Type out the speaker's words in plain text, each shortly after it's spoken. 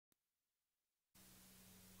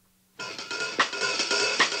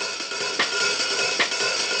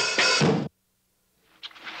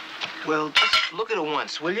Well, just look at it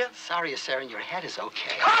once, will you? Sorry, sir, and your head is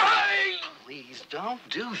okay. Hey! Please, don't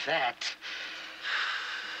do that.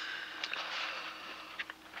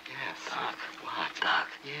 Yes. Doc. What? Doc.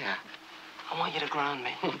 Yeah. I want you to ground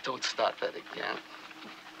me. Don't start that again.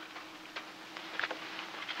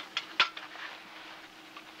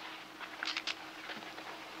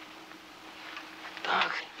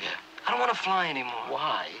 Doc. Yeah. I don't want to fly anymore.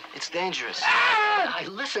 Why? It's dangerous.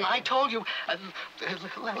 Listen, I told you.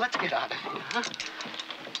 Let's get out of here, huh?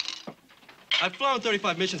 I've flown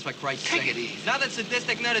 35 missions, for Christ's sake. Take it easy. Now that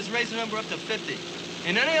Sadistic Nut has raised the number up to 50.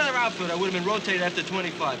 In any other outfit, I would have been rotated after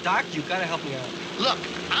 25. Doc, you gotta help me out. Look,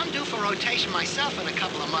 I'm due for rotation myself in a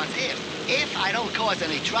couple of months if I don't cause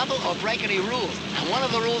any trouble or break any rules. And one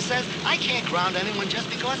of the rules says I can't ground anyone just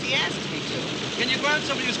because he asks me to. Can you ground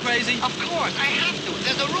somebody who's crazy? Of course, I have to.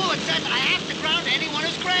 There's a rule that says I have to ground anyone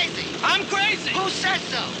who's crazy. I'm crazy! Who says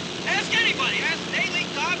so? Ask anybody. Ask Daly,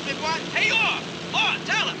 Doc, Newhart. Hey, Orr,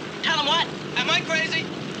 tell him. Tell him what? Am I crazy?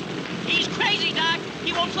 He's crazy, Doc.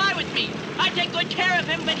 He won't fly with me. I take good care of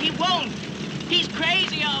him, but he won't. He's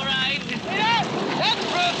crazy, all right. Yeah, that's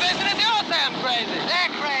proof, isn't it? They're all damn crazy.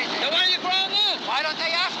 They're crazy. Then why are you ground them? Why don't they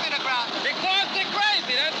ask me to ground them? Because they're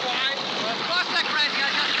crazy, that's why. Well, of course they're crazy. I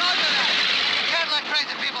just told you that. You can't let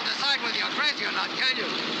crazy people decide whether you're crazy or not, can you?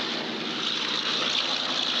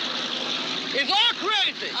 He's all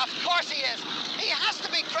crazy. Of course he is. He has to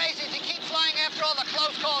be crazy to keep flying after all the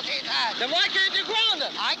close calls he's had. Then why can't you ground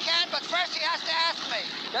him? I can, but first he has to ask me.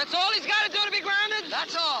 That's all he's got to do to be grounded?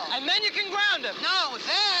 That's all. And then you can ground him. No,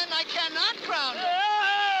 then I cannot ground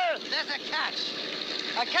him. There's a catch.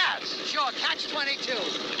 A catch? Sure, Catch-22.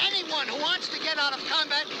 Anyone who wants to get out of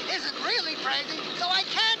combat isn't really crazy, so I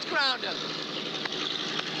can't ground him.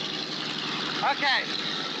 Okay,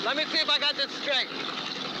 let me see if I got this straight.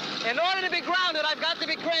 In order to be grounded, I've got to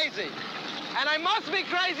be crazy. And I must be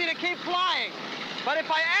crazy to keep flying. But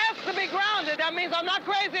if I ask to be grounded, that means I'm not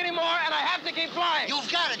crazy anymore, and I have to keep flying.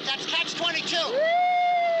 You've got it. That's Catch-22.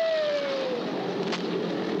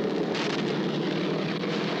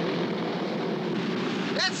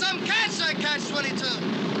 That's some catch, that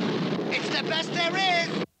Catch-22. It's the best there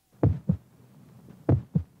is.